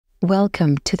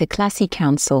Welcome to the Classy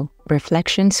Counsel,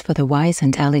 Reflections for the Wise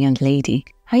and Elegant Lady.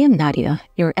 I am Nadia,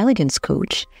 your elegance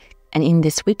coach, and in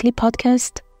this weekly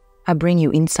podcast, I bring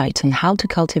you insights on how to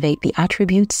cultivate the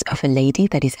attributes of a lady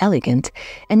that is elegant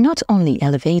and not only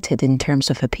elevated in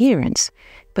terms of appearance,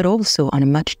 but also on a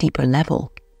much deeper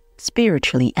level,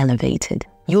 spiritually elevated.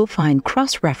 You'll find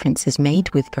cross-references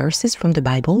made with verses from the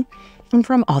Bible and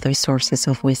from other sources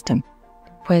of wisdom.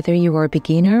 Whether you are a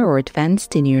beginner or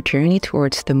advanced in your journey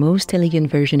towards the most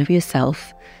elegant version of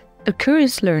yourself, a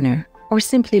curious learner, or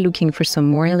simply looking for some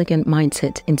more elegant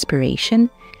mindset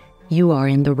inspiration, you are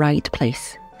in the right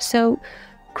place. So,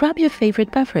 grab your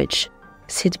favorite beverage,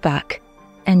 sit back,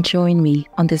 and join me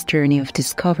on this journey of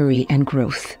discovery and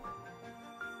growth.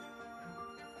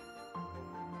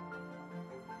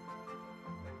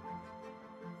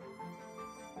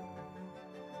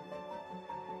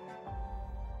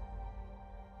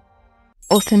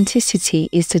 Authenticity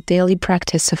is the daily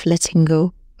practice of letting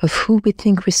go of who we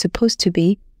think we're supposed to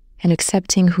be and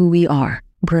accepting who we are.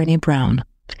 Brené Brown.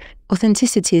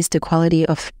 Authenticity is the quality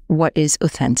of what is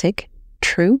authentic,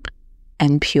 true,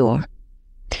 and pure.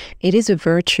 It is a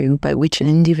virtue by which an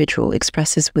individual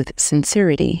expresses with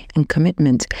sincerity and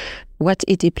commitment what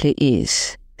it deeply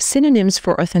is. Synonyms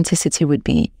for authenticity would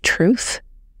be truth,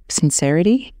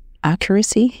 sincerity,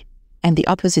 accuracy, and the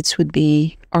opposites would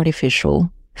be artificial,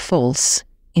 false,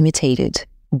 imitated,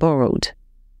 borrowed,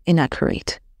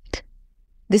 inaccurate.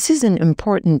 This is an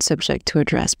important subject to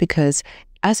address because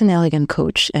as an elegant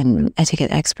coach and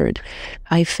etiquette expert,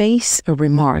 I face a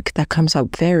remark that comes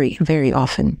up very, very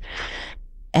often.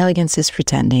 Elegance is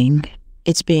pretending,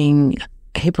 it's being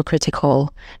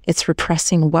hypocritical, it's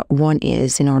repressing what one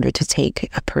is in order to take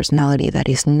a personality that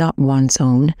is not one's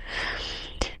own.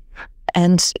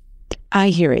 And I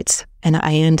hear it and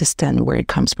I understand where it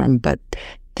comes from, but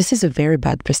this is a very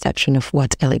bad perception of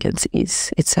what elegance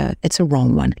is. It's a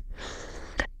wrong one.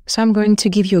 So I'm going to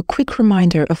give you a quick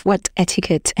reminder of what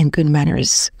etiquette and good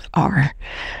manners are,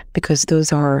 because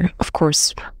those are, of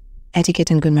course,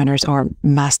 etiquette and good manners are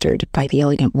mastered by the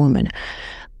elegant woman.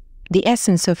 The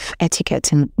essence of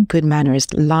etiquette and good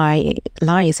manners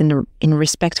lies in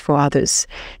respect for others,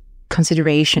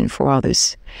 consideration for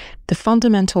others. The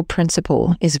fundamental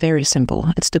principle is very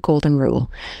simple. It's the golden rule.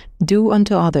 Do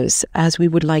unto others as we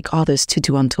would like others to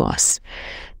do unto us.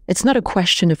 It's not a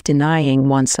question of denying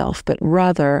oneself, but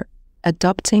rather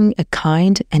adopting a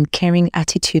kind and caring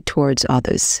attitude towards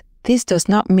others. This does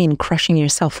not mean crushing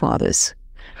yourself for others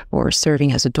or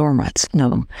serving as a doormat.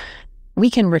 No. We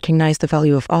can recognize the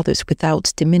value of others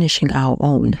without diminishing our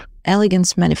own.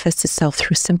 Elegance manifests itself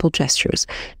through simple gestures.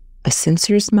 A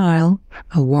sincere smile,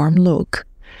 a warm look,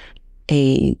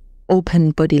 an open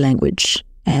body language,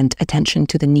 and attention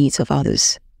to the needs of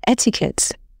others.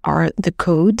 Etiquettes are the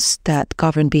codes that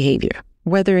govern behavior,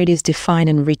 whether it is defined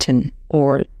and written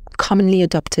or commonly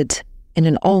adopted in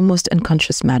an almost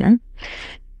unconscious manner.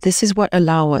 This is what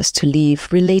allows us to live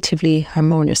relatively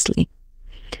harmoniously.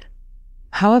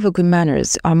 However, good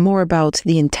manners are more about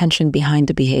the intention behind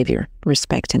the behavior,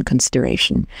 respect and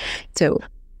consideration. So,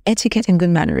 etiquette and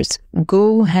good manners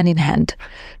go hand in hand,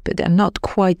 but they're not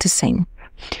quite the same.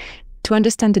 To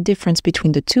understand the difference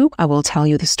between the two, I will tell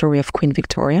you the story of Queen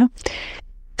Victoria.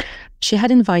 She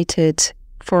had invited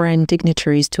foreign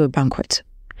dignitaries to a banquet.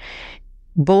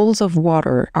 Bowls of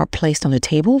water are placed on the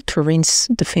table to rinse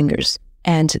the fingers,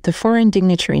 and the foreign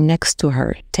dignitary next to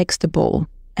her takes the bowl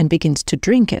and begins to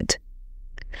drink it.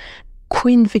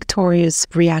 Queen Victoria's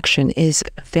reaction is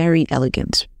very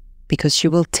elegant, because she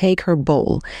will take her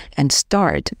bowl and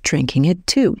start drinking it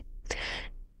too.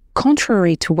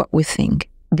 Contrary to what we think,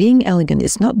 being elegant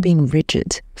is not being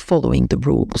rigid, following the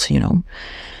rules,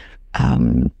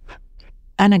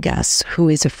 Anna Gass, who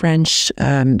is a French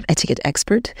etiquette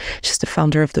expert, she's the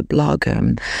founder of the blog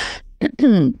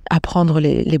Apprendre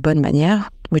les bonnes manières,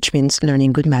 which means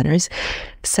learning good manners,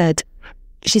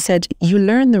 she said, you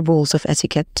learn the rules of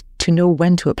etiquette to know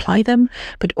when to apply them,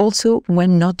 but also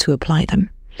when not to apply them.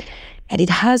 And it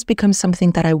has become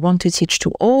something that I want to teach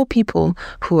to all people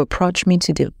who approach me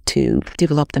to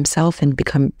develop themselves and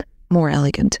become more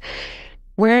elegant.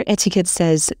 Where etiquette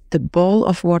says the bowl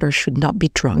of water should not be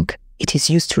drunk, it is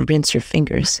used to rinse your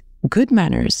fingers. Good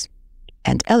manners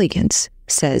and elegance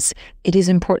says it is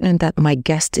important that my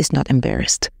guest is not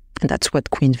embarrassed. And that's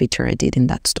what Queen Victoria did in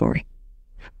that story.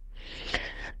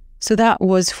 So that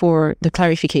was for the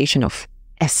clarification of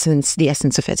the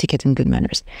essence of etiquette and good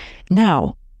manners.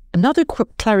 Now, another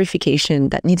clarification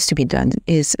that needs to be done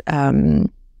is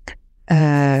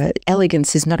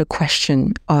elegance is not a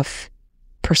question of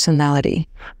personality.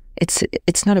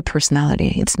 It's not a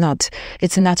personality. It's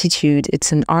an attitude.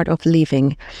 It's an art of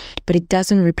living, but it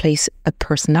doesn't replace a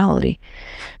personality.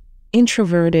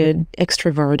 Introverted,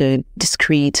 extroverted,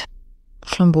 discreet,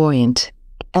 flamboyant.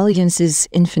 Elegance is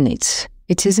infinite.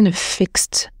 It isn't a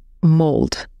fixed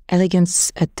mold.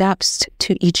 Elegance adapts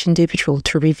to each individual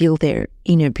to reveal their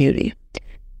inner beauty.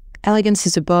 Elegance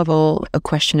is above all a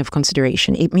question of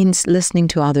consideration. It means listening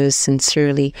to others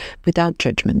sincerely without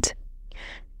judgment.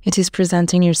 It is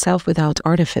presenting yourself without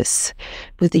artifice,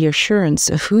 with the assurance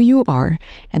of who you are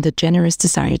and the generous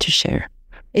desire to share.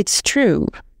 It's true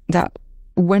that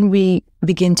when we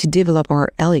begin to develop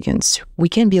our elegance, we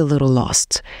can be a little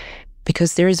lost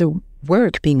because there is a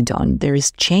work being done. There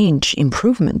is change,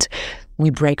 improvement. We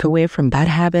break away from bad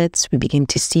habits. We begin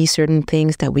to see certain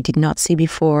things that we did not see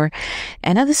before.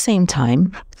 And at the same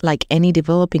time, like any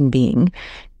developing being,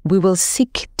 we will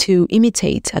seek to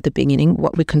imitate at the beginning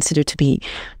what we consider to be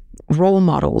role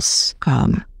models,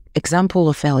 example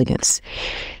of elegance.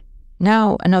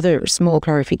 Now, another small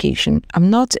clarification.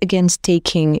 I'm not against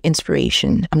taking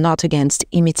inspiration. I'm not against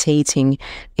imitating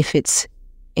if it's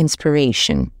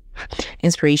inspiration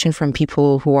from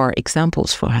people who are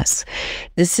examples for us.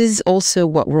 This is also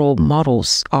what role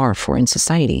models are for in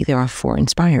society. They are for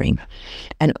inspiring.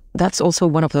 And that's also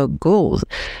one of the goals.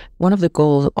 One of the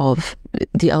goals of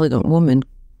the elegant woman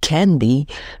can be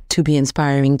to be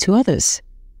inspiring to others,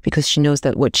 because she knows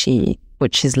that what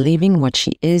she's living, what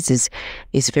she is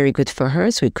very good for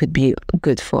her, so it could be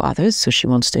good for others, so she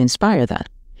wants to inspire that.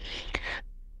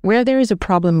 Where there is a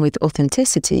problem with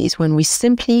authenticity is when we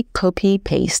simply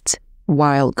copy-paste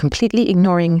while completely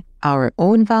ignoring our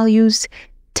own values,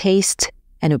 taste,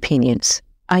 and opinions.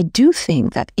 I do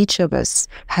think that each of us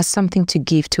has something to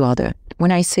give to other.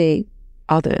 When I say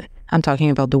other, I'm talking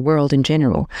about the world in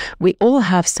general. We all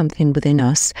have something within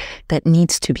us that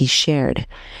needs to be shared.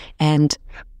 And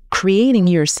creating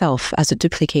yourself as a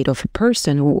duplicate of a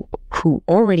person who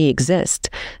already exists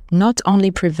not only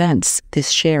prevents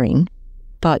this sharing,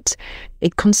 but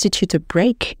it constitutes a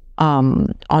break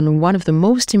on one of the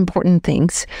most important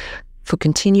things for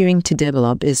continuing to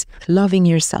develop is loving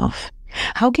yourself.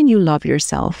 How can you love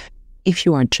yourself if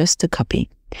you are just a copy?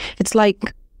 It's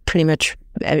like pretty much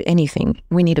anything.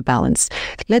 We need a balance.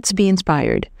 Let's be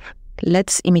inspired.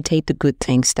 Let's imitate the good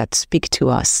things that speak to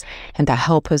us and that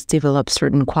help us develop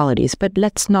certain qualities. But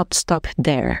let's not stop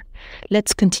there.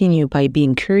 Let's continue by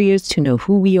being curious to know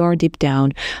who we are deep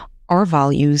down, our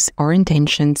values, our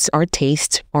intentions, our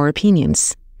tastes, our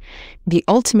opinions. The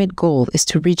ultimate goal is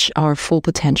to reach our full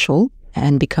potential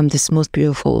and become this most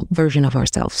beautiful version of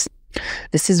ourselves.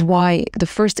 This is why the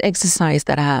first exercise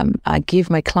that I give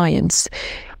my clients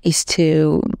is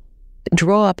to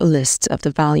draw up a list of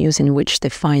the values in which they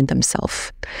find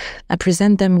themselves. I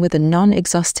present them with a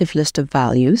non-exhaustive list of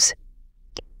values,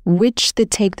 which they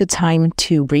take the time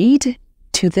to read,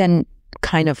 to then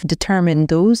kind of determine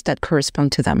those that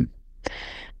correspond to them,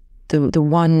 the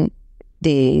one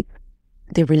they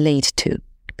relate to.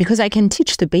 Because I can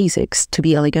teach the basics. To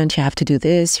be elegant, you have to do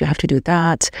this, you have to do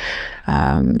that.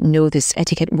 Know this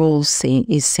etiquette rules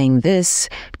is saying this,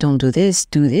 don't do this,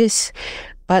 do this.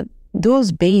 But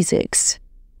those basics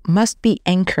must be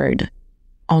anchored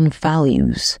on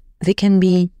values. They can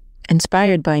be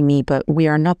inspired by me, but we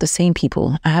are not the same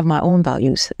people. I have my own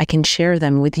values. I can share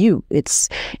them with you. It's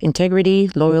integrity,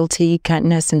 loyalty,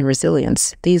 kindness, and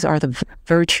resilience. These are the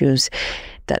virtues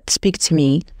that speak to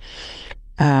me.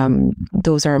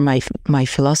 Those are my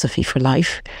philosophy for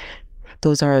life.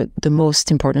 Those are the most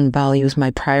important values,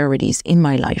 my priorities in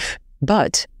my life.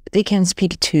 But they can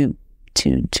speak to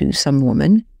some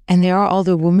women, and there are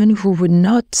other women who would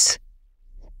not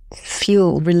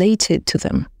feel related to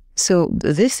them. So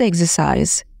this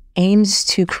exercise aims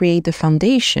to create the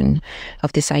foundation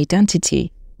of this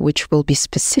identity, which will be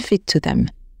specific to them.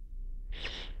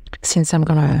 Since I'm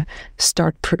going to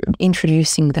start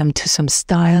introducing them to some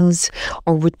styles,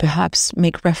 or would perhaps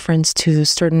make reference to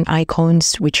certain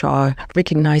icons which are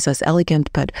recognized as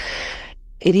elegant, but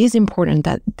it is important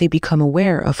that they become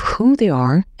aware of who they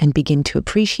are and begin to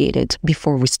appreciate it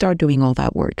before we start doing all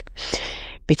that work.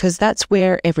 Because that's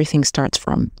where everything starts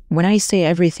from. When I say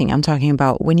everything, I'm talking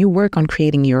about when you work on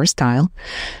creating your style,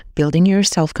 building your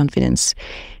self-confidence,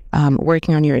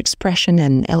 working on your expression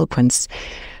and eloquence,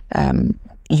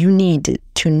 you need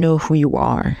to know who you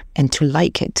are and to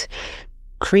like it.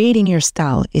 Creating your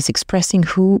style is expressing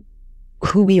who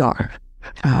we are.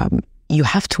 You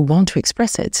have to want to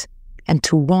express it. And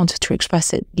to want to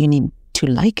express it, you need to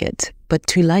like it. But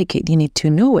to like it, you need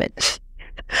to know it.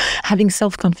 Having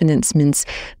self-confidence means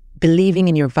believing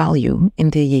in your value, in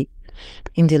the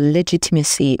in the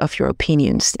legitimacy of your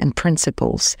opinions and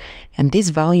principles. And this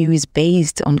value is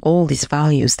based on all these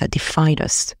values that define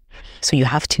us. So you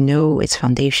have to know its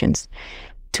foundations.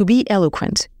 To be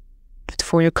eloquent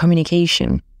for your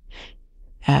communication.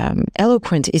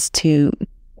 Eloquent is to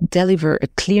deliver a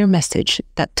clear message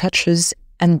that touches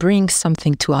and brings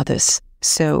something to others.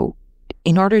 So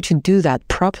in order to do that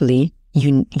properly,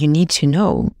 you need to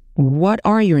know, what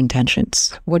are your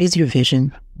intentions? What is your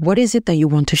vision? What is it that you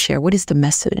want to share? What is the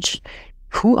message?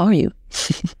 Who are you?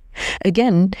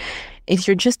 Again, if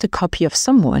you're just a copy of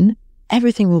someone,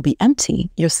 everything will be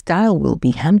empty. Your style will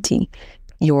be empty.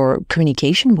 Your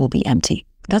communication will be empty.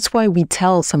 That's why we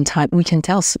can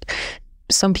tell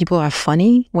some people are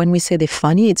funny. When we say they're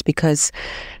funny, it's because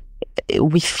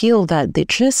we feel that they're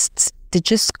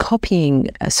just copying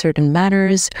certain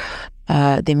manners,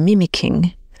 they're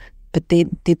mimicking, but they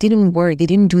didn't work. They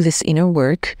didn't do this inner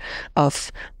work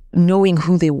of knowing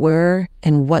who they were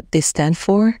and what they stand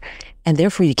for, and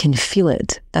therefore you can feel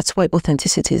it. That's why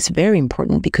authenticity is very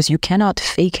important, because you cannot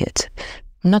fake it,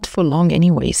 not for long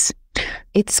anyways.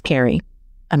 It's scary,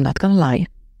 I'm not gonna lie,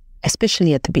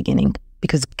 especially at the beginning,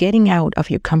 because getting out of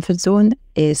your comfort zone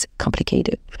is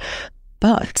complicated.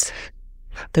 But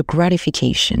the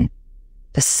gratification,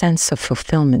 the sense of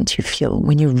fulfillment you feel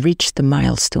when you reach the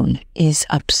milestone is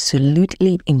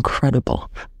absolutely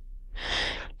incredible.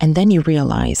 And then you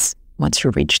realize, once you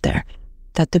reach there,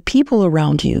 that the people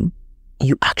around you,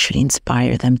 you actually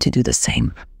inspire them to do the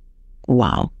same.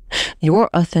 Wow. Your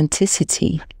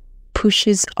authenticity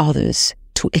pushes others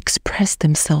to express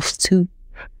themselves too.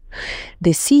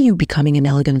 They see you becoming an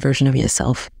elegant version of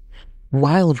yourself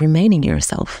while remaining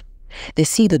yourself. They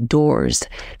see the doors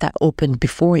that open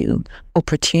before you,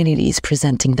 opportunities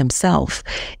presenting themselves.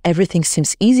 Everything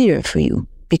seems easier for you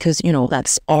because,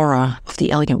 that's aura of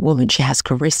the elegant woman. She has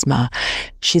charisma.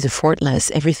 She's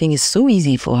effortless. Everything is so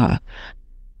easy for her.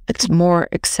 It's more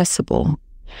accessible.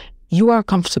 You are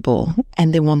comfortable,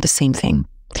 and they want the same thing.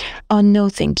 Oh, no,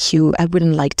 thank you. I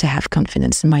wouldn't like to have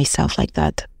confidence in myself like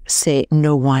that. Say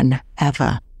no one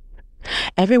ever.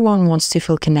 Everyone wants to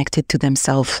feel connected to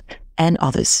themselves and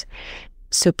others.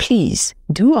 So please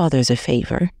do others a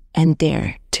favor and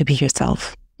dare to be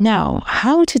yourself. Now,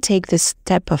 how to take this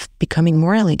step of becoming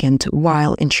more elegant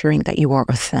while ensuring that you are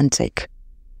authentic?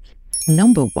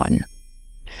 Number 1,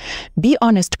 be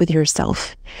honest with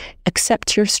yourself.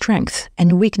 Accept your strengths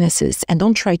and weaknesses and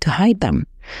don't try to hide them.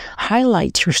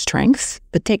 Highlight your strengths,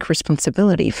 but take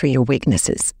responsibility for your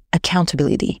weaknesses.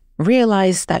 Accountability.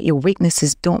 Realize that your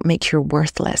weaknesses don't make you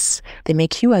worthless. They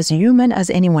make you as human as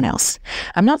anyone else.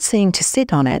 I'm not saying to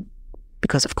sit on it,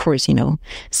 because of course,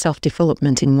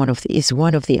 self-development is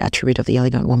one of the attributes of the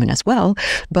elegant woman as well,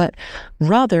 but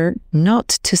rather not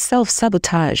to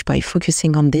self-sabotage by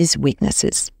focusing on these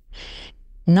weaknesses.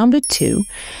 Number 2,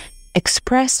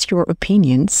 express your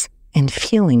opinions and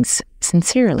feelings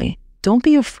sincerely. Don't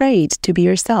be afraid to be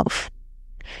yourself.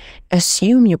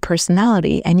 Assume your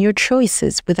personality and your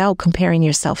choices without comparing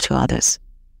yourself to others.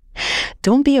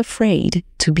 Don't be afraid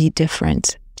to be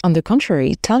different. On the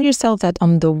contrary, tell yourself that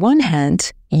on the one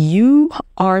hand, you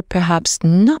are perhaps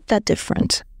not that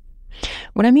different.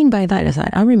 What I mean by that is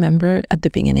I remember at the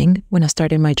beginning when I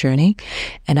started my journey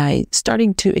and I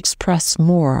started to express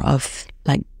more of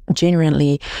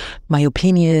genuinely my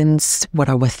opinions, what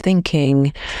I was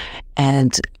thinking,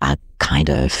 and I kind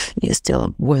of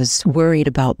still was worried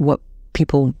about what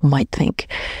people might think.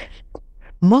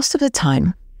 Most of the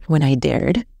time when I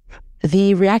dared,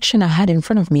 the reaction I had in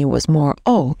front of me was more,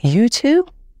 oh, you too?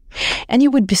 And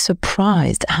you would be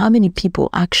surprised how many people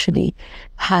actually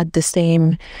had the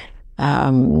same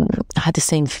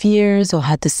fears or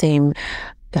had the same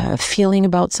feeling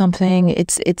about something.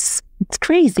 It's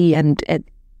crazy, and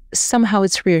somehow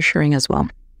it's reassuring as well.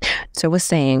 So I was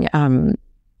saying,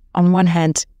 on one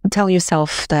hand, tell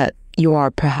yourself that you are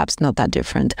perhaps not that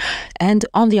different. And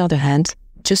on the other hand,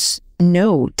 just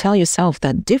tell yourself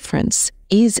that difference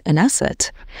is an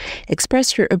asset.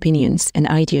 Express your opinions and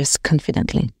ideas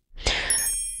confidently.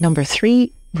 Number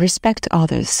 3, respect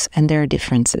others and their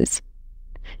differences.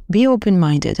 Be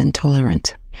open-minded and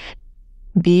tolerant.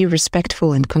 Be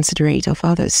respectful and considerate of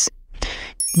others.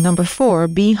 Number 4,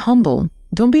 be humble.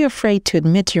 Don't be afraid to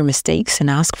admit your mistakes and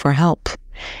ask for help.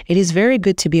 It is very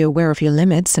good to be aware of your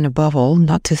limits and, above all,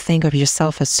 not to think of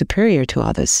yourself as superior to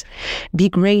others. Be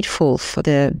grateful for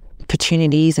the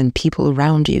opportunities and people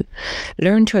around you.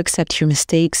 Learn to accept your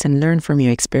mistakes and learn from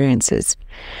your experiences.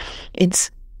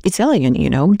 It's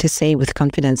elegant, to say with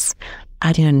confidence,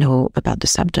 I didn't know about the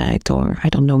subject, or I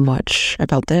don't know much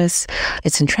about this.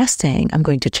 It's interesting. I'm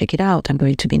going to check it out. I'm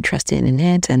going to be interested in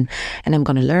it, and I'm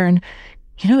going to learn.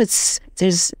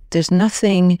 there's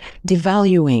nothing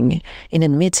devaluing in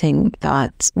admitting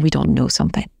that we don't know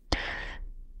something.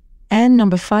 And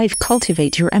number 5,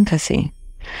 cultivate your empathy.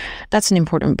 That's an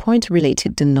important point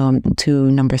related to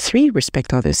number 3,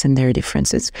 respect others and their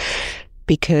differences.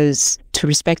 Because to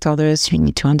respect others, you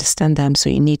need to understand them, so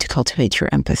you need to cultivate your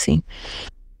empathy.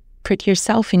 Put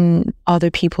yourself in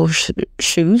other people's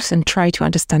shoes and try to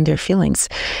understand their feelings.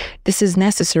 This is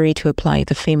necessary to apply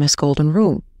the famous golden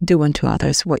rule: do unto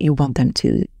others what you want them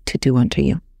to do unto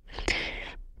you.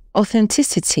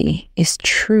 Authenticity is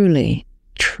truly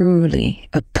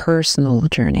a personal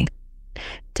journey.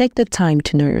 Take the time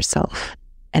to know yourself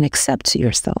and accept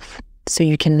yourself so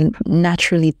you can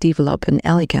naturally develop an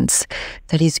elegance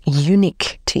that is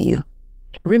unique to you.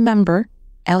 Remember,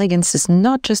 elegance is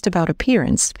not just about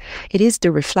appearance. It is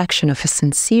the reflection of a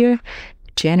sincere,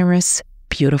 generous,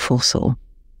 beautiful soul.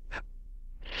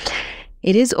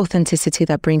 It is authenticity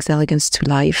that brings elegance to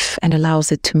life and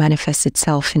allows it to manifest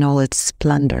itself in all its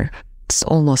splendor. It's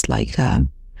almost like a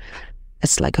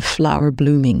flower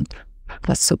blooming.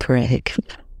 That's so poetic.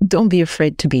 Don't be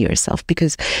afraid to be yourself,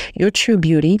 because your true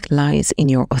beauty lies in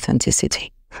your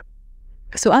authenticity.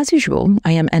 So as usual,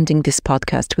 I am ending this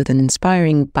podcast with an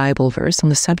inspiring Bible verse on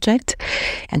the subject.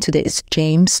 And today is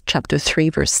James chapter 3,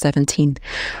 verse 17.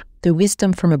 The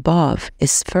wisdom from above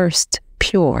is first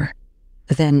pure,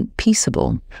 then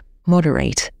peaceable,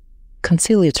 moderate,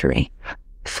 conciliatory,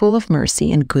 full of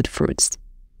mercy and good fruits,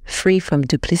 free from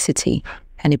duplicity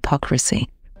and hypocrisy.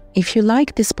 If you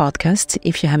like this podcast,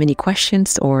 if you have any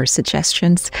questions or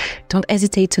suggestions, don't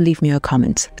hesitate to leave me a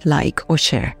comment, like, or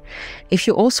share. If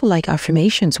you also like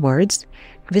affirmations words,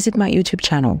 visit my YouTube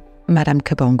channel, Madame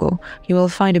Kabongo. You will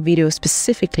find a video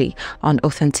specifically on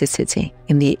authenticity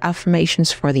in the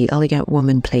Affirmations for the Elegant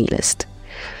Woman playlist.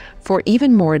 For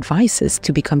even more advices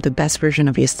to become the best version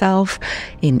of yourself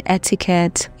in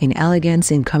etiquette, in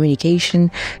elegance, in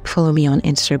communication, follow me on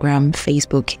Instagram,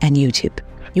 Facebook, and YouTube.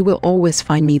 You will always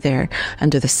find me there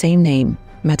under the same name,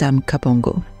 Madame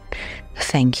Kabongo.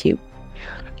 Thank you.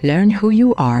 Learn who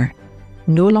you are.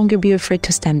 No longer be afraid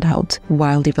to stand out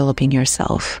while developing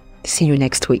yourself. See you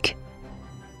next week.